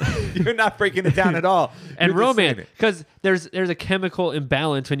 You're not breaking it down at all. And You're just saying romance, it. because there's a chemical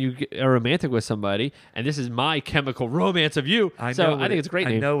imbalance when you are romantic with somebody, and this is my chemical romance of you. I So know I think it's a great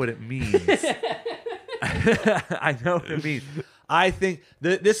name. I know what it means. I know what it means. I think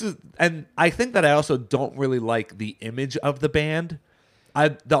this is, and I think that I also don't really like the image of the band.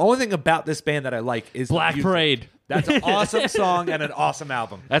 The only thing about this band that I like is the Black music. Parade. That's an awesome song and an awesome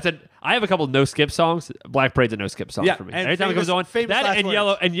album. I have a couple no skip songs. Black Parade's a no skip song Yeah, for me. and Every time it comes famous- on, famous that last and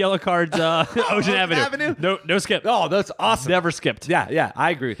words. Yellow Card's Ocean Ocean Avenue. Avenue? No skip. Oh, that's awesome. Never skipped. Yeah, I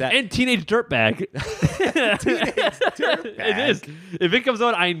agree with that. And Teenage Dirtbag. It is. If it comes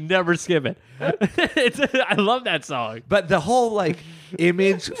on, I never skip it. I love that song. But the whole like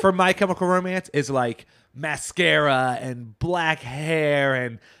image for My Chemical Romance is like mascara and black hair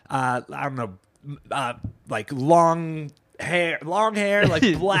and I don't know, like long hair,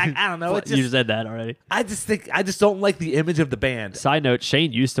 like black. I don't know. It's You just, said that already. I just don't like the image of the band. Side note: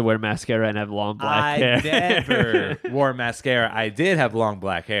 Shane used to wear mascara and have long black hair. I never wore mascara. I did have long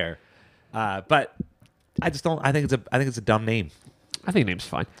black hair, but I just don't. I think it's a dumb name. I think the name's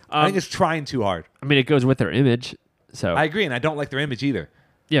fine. I think it's trying too hard. I mean, it goes with their image. So I agree, and I don't like their image either.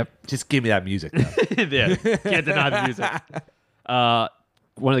 yeah, Just give me that music. though. yeah, can't deny the music.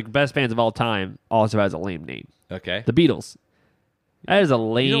 One of the best bands of all time also has a lame name. Okay. The Beatles. That is a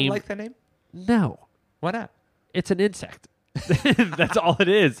lame. You don't like that name? No, Why not? it's an insect. That's all it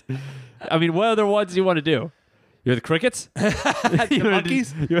is. I mean, what other ones do you want to do? You're the crickets? The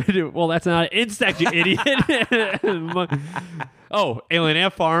monkeys? You want to do, well, that's not an insect, you idiot. Oh, Alien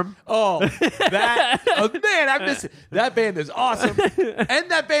Ant Farm. Oh, that man! I miss it. That band is awesome, and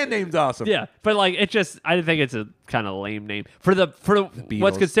that band name's awesome. Yeah, but like it just, I think it's a kind of lame name for the Beatles.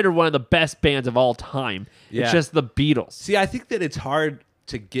 what's considered one of the best bands of all time. Yeah. It's just the Beatles. See, I think that it's hard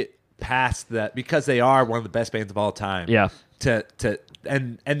to get past that because they are one of the best bands of all time. Yeah.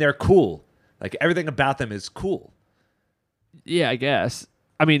 And they're cool. Like everything about them is cool. Yeah, I guess.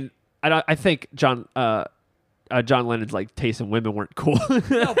 I mean, I think John Lennon's like taste in women weren't cool.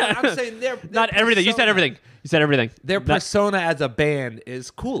 No, but I'm saying they're Not everything. You said everything. You said everything. Their Not- persona as a band is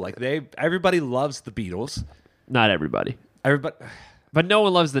cool. Like everybody loves the Beatles. Not everybody. Everybody, But no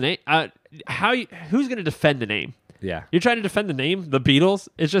one loves the name. Who's going to defend the name? yeah. You're trying to defend the name, the Beatles?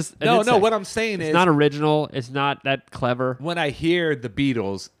 It's just an No. insect. What I'm saying It's is, not original. It's not that clever. when I hear the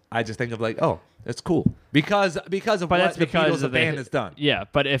Beatles, I just think of like, oh, it's cool because of But what that's the because Beatles the of band has done. Yeah,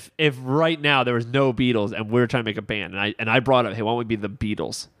 but if right now there was no Beatles and we were trying to make a band and I brought up, hey, why don't we be the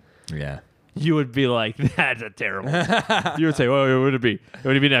Beatles? Yeah. You would be like, that's a terrible. You would say, well, what would it be? What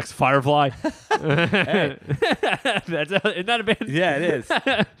would it be next? Firefly? Isn't that a band? Yeah, it is.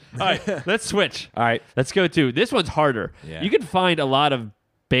 All right, let's switch. All right. Let's go to this one's harder. Yeah. You can find a lot of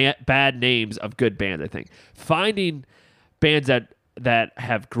bad names of good bands, I think. Finding bands that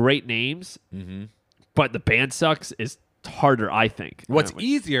have great names, but the band sucks is harder, I think. What's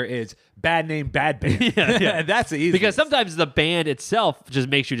easier is bad name, bad band. Yeah. That's the easiest. Because sometimes the band itself just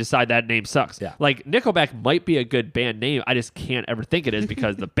makes you decide that name sucks. Yeah. Like Nickelback might be a good band name. I just can't ever think it is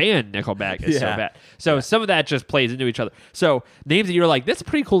because the band Nickelback is so Yeah. bad. So some of that just plays into each other. So names that you're like, that's a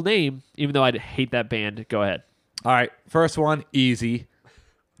pretty cool name, even though I hate that band. Go ahead. All right, first one, easy,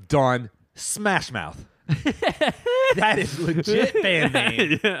 done. Smash Mouth. That is legit band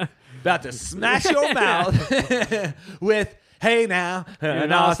name. About to smash your mouth with "Hey now,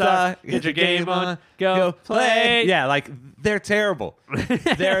 an all-star, get your game on, go play." Yeah, like they're terrible.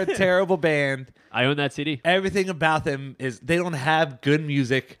 They're a terrible band. I own that CD. Everything about them is they don't have good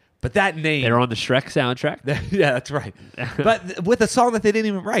music, but that name. They're on the Shrek soundtrack. Yeah, that's right. But with a song that they didn't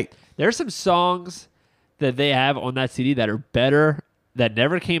even write. There's some songs that they have on that CD that are better that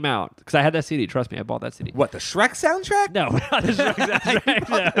never came out. Because I had that CD. Trust me, I bought that CD. What, the Shrek soundtrack? No, not the Shrek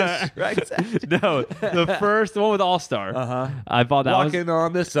soundtrack. Shrek soundtrack. No, the first one with All Star. I bought that one. Walking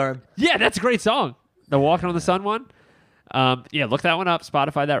on the Sun. Yeah, that's a great song. The Walking on the Sun one. Yeah, look that one up.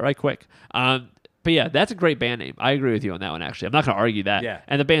 Spotify that right quick. But yeah, that's a great band name. I agree with you on that one, actually. I'm not going to argue that. Yeah.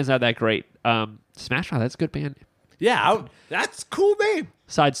 And the band's not that great. Smash Mouth, that's a good band name. Yeah, that's a cool name.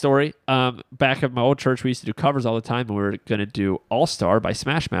 Side story, back at my old church, we used to do covers all the time, and we were going to do All-Star by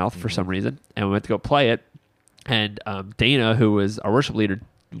Smash Mouth for some reason, and we went to go play it, and Dana, who was our worship leader,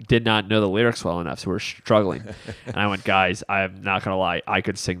 did not know the lyrics well enough, so we were struggling. And I went, guys, I'm not going to lie, I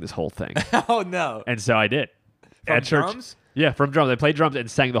could sing this whole thing. Oh, no. And so I did. From At church. drums? Yeah, from drums. I played drums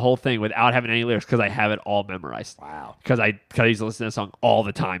and sang the whole thing without having any lyrics because I have it all memorized. Wow. Because I used to listen to that song all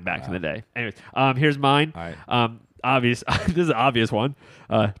the time back in the day. Anyways, here's mine. All right. Obvious. This is an obvious one.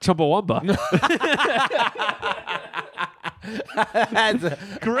 Chumbawamba. That's a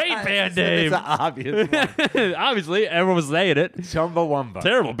Great band name. It's an obvious one. Obviously, everyone was saying it. Chumbawamba.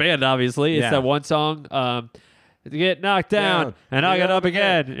 Terrible band, obviously. It's Yeah. that one song. To get knocked down, and I got up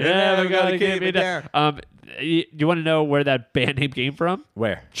again. You're never gonna keep me down. You want to know where that band name came from?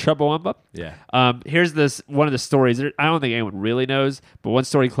 Where? Chumbawamba. Yeah. Here's one of the stories. I don't think anyone really knows, but one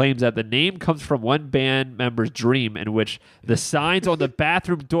story claims that the name comes from one band member's dream in which the signs on the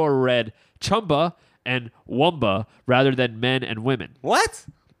bathroom door read Chumba and Wumba rather than men and women. What?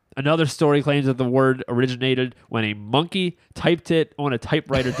 Another story claims that the word originated when a monkey typed it on a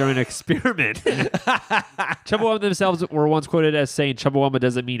typewriter during an experiment. Chumbawamba themselves were once quoted as saying Chumbawamba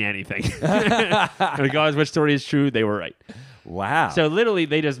doesn't mean anything. Regardless which story is true, they were right. Wow. So literally,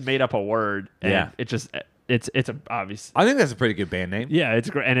 they just made up a word, and Yeah. it's a obvious. I think that's a pretty good band name. Yeah, it's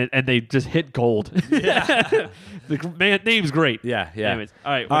great, and they just hit gold. Yeah, the name's great. Yeah. Anyways,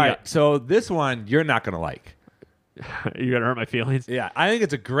 all right, All right. So this one you're not gonna like. You're gonna hurt my feelings. Yeah. I think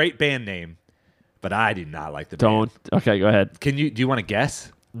it's a great band name, but I do not like the band. Don't. Okay, go ahead. Do you want to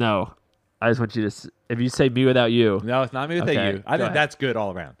guess? No, I just want you to. If you say "Me Without You," No, it's not me without Okay, you. I go think ahead. that's good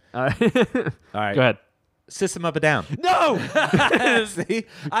all around. all right. All right. Go ahead. System Up and Down. No, See?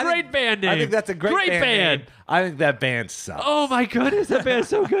 Great band name. I think that's a great band. name. I think that band sucks. Oh my goodness, that band's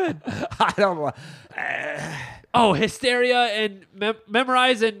so good. I don't want. Oh, Hysteria and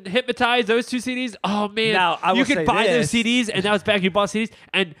Memorize and Hypnotize, those two CDs. Oh man, Now, I will you could say buy this. those CDs, and that was back. You bought CDs,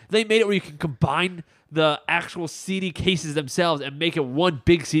 and they made it where you can combine the actual CD cases themselves and make it one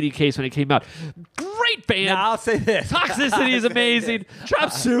big CD case when it came out. Great band. Now, I'll say this. Toxicity is amazing.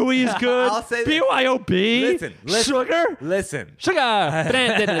 Chop Suey is good. I'll say this. BYOB. Listen. Sugar. Listen. Sugar.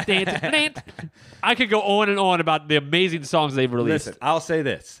 I could go on and on about the amazing songs they've released. Listen, I'll say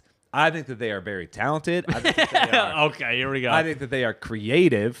this. I think that they are very talented. I think that they are, Okay, here we go. I think that they are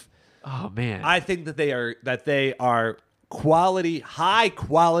creative. Oh man. I think that they are quality, high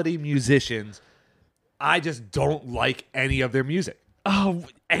quality musicians. I just don't like any of their music. Oh,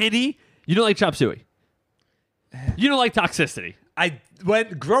 Andy, you don't like Chop Suey. You don't like Toxicity.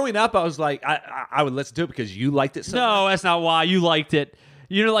 When growing up, I was like, I would listen to it because you liked it so much. No, that's not why. You liked it.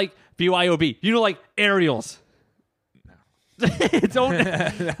 You don't like BYOB. You don't like Aerials. No. It's only.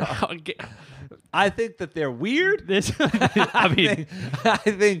 I think that they're weird. I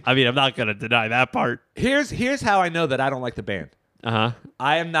mean, I'm not gonna deny that part. Here's how I know that I don't like the band. Uh-huh.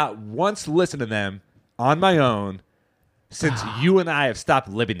 I am not once listened to them on my own since you and I have stopped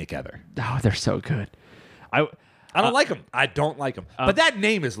living together. Oh, they're so good. I don't like them. I don't like them. But that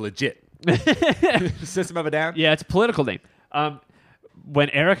name is legit. System of a Down? Yeah, it's a political name. When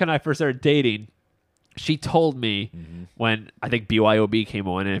Erica and I first started dating, she told me when I think BYOB came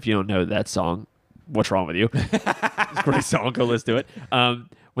on, and if you don't know that song, what's wrong with you? It's a great song. Go listen to it.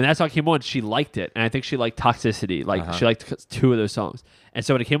 When that song came on, she liked it, and I think she liked Toxicity. Like she liked 2 of those songs. And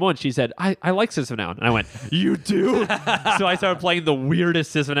so when it came on, she said, I like System of a Down. And I went, you do? So I started playing the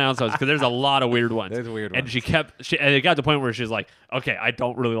weirdest System of a Down songs because there's a lot of weird ones. There's weird and ones. And it got to the point where she's like, okay, I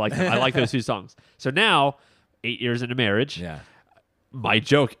don't really like them. I like those 2 songs. So now, 8 years into marriage, Yeah. my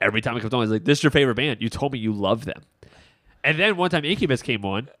joke every time it comes on is like, this is your favorite band. You told me you love them. And then one time Incubus came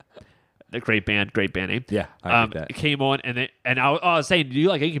on. A great band name. Yeah, I like that. It came on, and I was saying, do you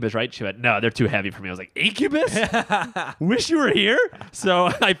like Incubus, right? She went, no, they're too heavy for me. I was like, Incubus? Wish you were here. So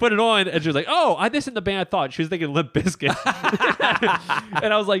I put it on, and she was like, oh, this isn't the band I thought. She was thinking Limp Bizkit.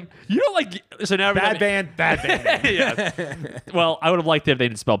 And I was like, you don't like... So now Bad band. Yeah. Well, I would have liked it if they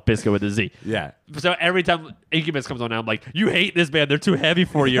didn't spell Biscuit with a Z. Yeah. So every time Incubus comes on now, I'm like, you hate this band. They're too heavy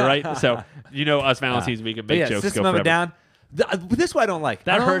for you, right? So, us Valentine's week and make jokes System go of a forever. Down. This one I don't like.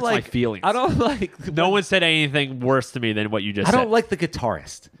 That I don't hurts my like feelings. I don't like. No one said anything worse to me than what you just I said. don't like the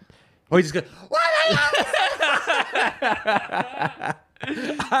guitarist. Or he just goes.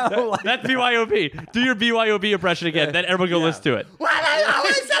 I don't like That's BYOB. Do your BYOB impression again. Then everyone go listen to it.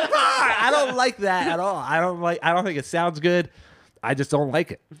 I don't like that at all. I don't think it sounds good. I just don't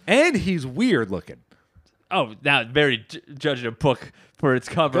like it. And he's weird looking. Oh, now very judging a book for its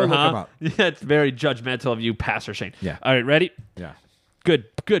cover, Go look huh? him up. Yeah, it's very judgmental of you, Pastor Shane. Yeah. All right, ready? Yeah.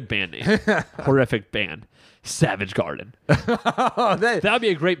 Good band name. Horrific band. Savage Garden. Oh, That would be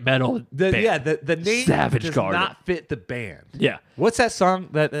a great metal band. yeah. The name Savage does Garden. not fit the band. Yeah. What's that song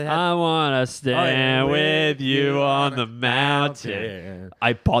that they had? I want to stand with you on the mountain.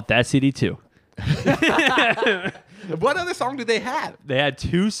 I bought that CD too. What other song do they have? They had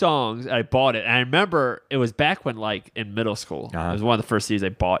 2 songs. I bought it. And I remember it was back when, like, in middle school. Uh-huh. It was one of the first CDs I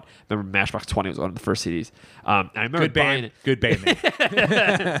bought. I remember Matchbox 20 was one of the first CDs. I remember Good buying band. it. Good band name.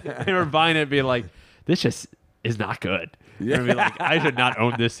 I remember buying it and being like, this just is not good. Yeah. And being like, I should not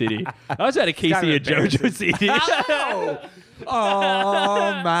own this CD. I also had a Casey and JoJo CD.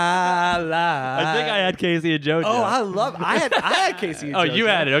 All my life. I think I had Casey and JoJo. Oh, I had Casey and Oh, JoJo. you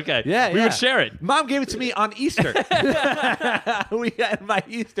had it. Okay. Yeah, We would share it. Mom gave it to me on Easter. We had my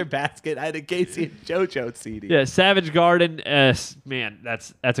Easter basket. I had a Casey and JoJo CD. Yeah, Savage Garden. Man,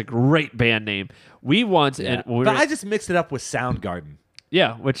 that's a great band name. We once and when we But were- I just mixed it up with Soundgarden.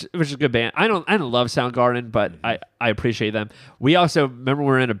 Yeah, which is a good band. I don't love Soundgarden, but I appreciate them. We also remember we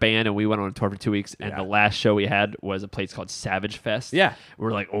were in a band and we went on a tour for 2 weeks, and the last show we had was a place called Savage Fest. Yeah. We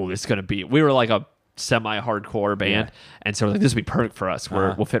were like, oh, this is gonna be. We were like a semi-hardcore band, and so we're like, this would be perfect for us.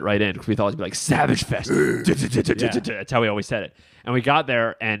 We'll fit right in because we thought it'd be like Savage Fest. That's how we always said it. And we got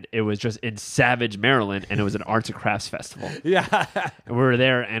there, and it was just in Savage, Maryland, and it was an arts and crafts festival. Yeah. And we were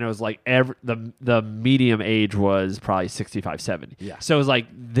there, and it was like the medium age was probably 65, 70. Yeah. So it was like,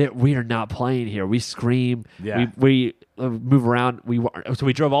 we are not playing here. We scream. Yeah. We move around. So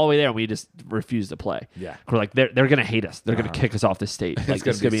we drove all the way there, and we just refused to play. Yeah. We're like, they're going to hate us. They're going to kick us off the stage. Like, gonna it's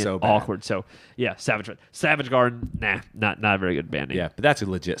going to be be so bad. awkward. So, yeah, Savage Garden, not a very good band name. Yeah, but that's a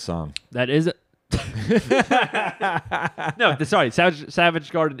legit song. That is... No, sorry.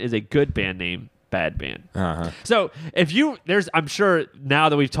 Savage Garden is a good band name, bad band. So I'm sure now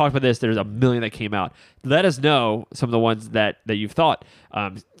that we've talked about this, there's a million that came out. Let us know some of the ones that you've thought.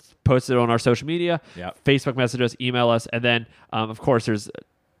 Post it on our social media, Facebook message us, email us, and then of course there's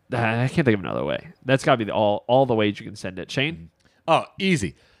I can't think of another way. That's got to be all the ways you can send it. Shane? Oh,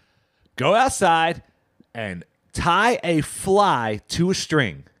 easy. Go outside, and tie a fly to a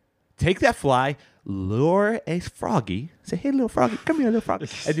string. Take that fly, lure a froggy. Say, hey, little froggy, come here, little froggy.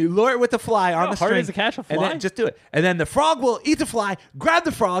 And you lure it with the fly on the hard string. is to catch a And fly? then just do it. And then the frog will eat the fly, grab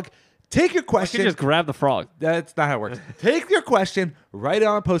the frog, take your You question. can just grab the frog. That's not how it works. Take your question, write it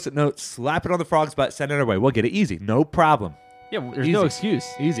on a Post-it note, slap it on the frog's butt, send it our way. We'll get it easy. No problem. Yeah, there's no Easy. excuse.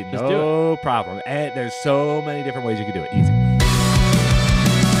 Easy. Just do it. No problem. And there's so many different ways you can do it. Easy.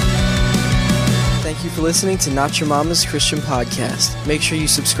 Thank you for listening to Not Your Mama's Christian Podcast. Make sure you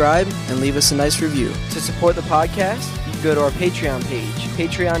subscribe and leave us a nice review. To support the podcast, you can go to our Patreon page,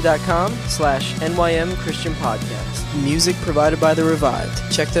 patreon.com/NYM Christian Podcast. Music provided by The Revived.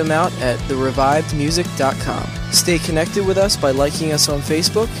 Check them out at therevivedmusic.com. Stay connected with us by liking us on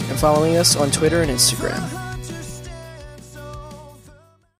Facebook and following us on Twitter and Instagram.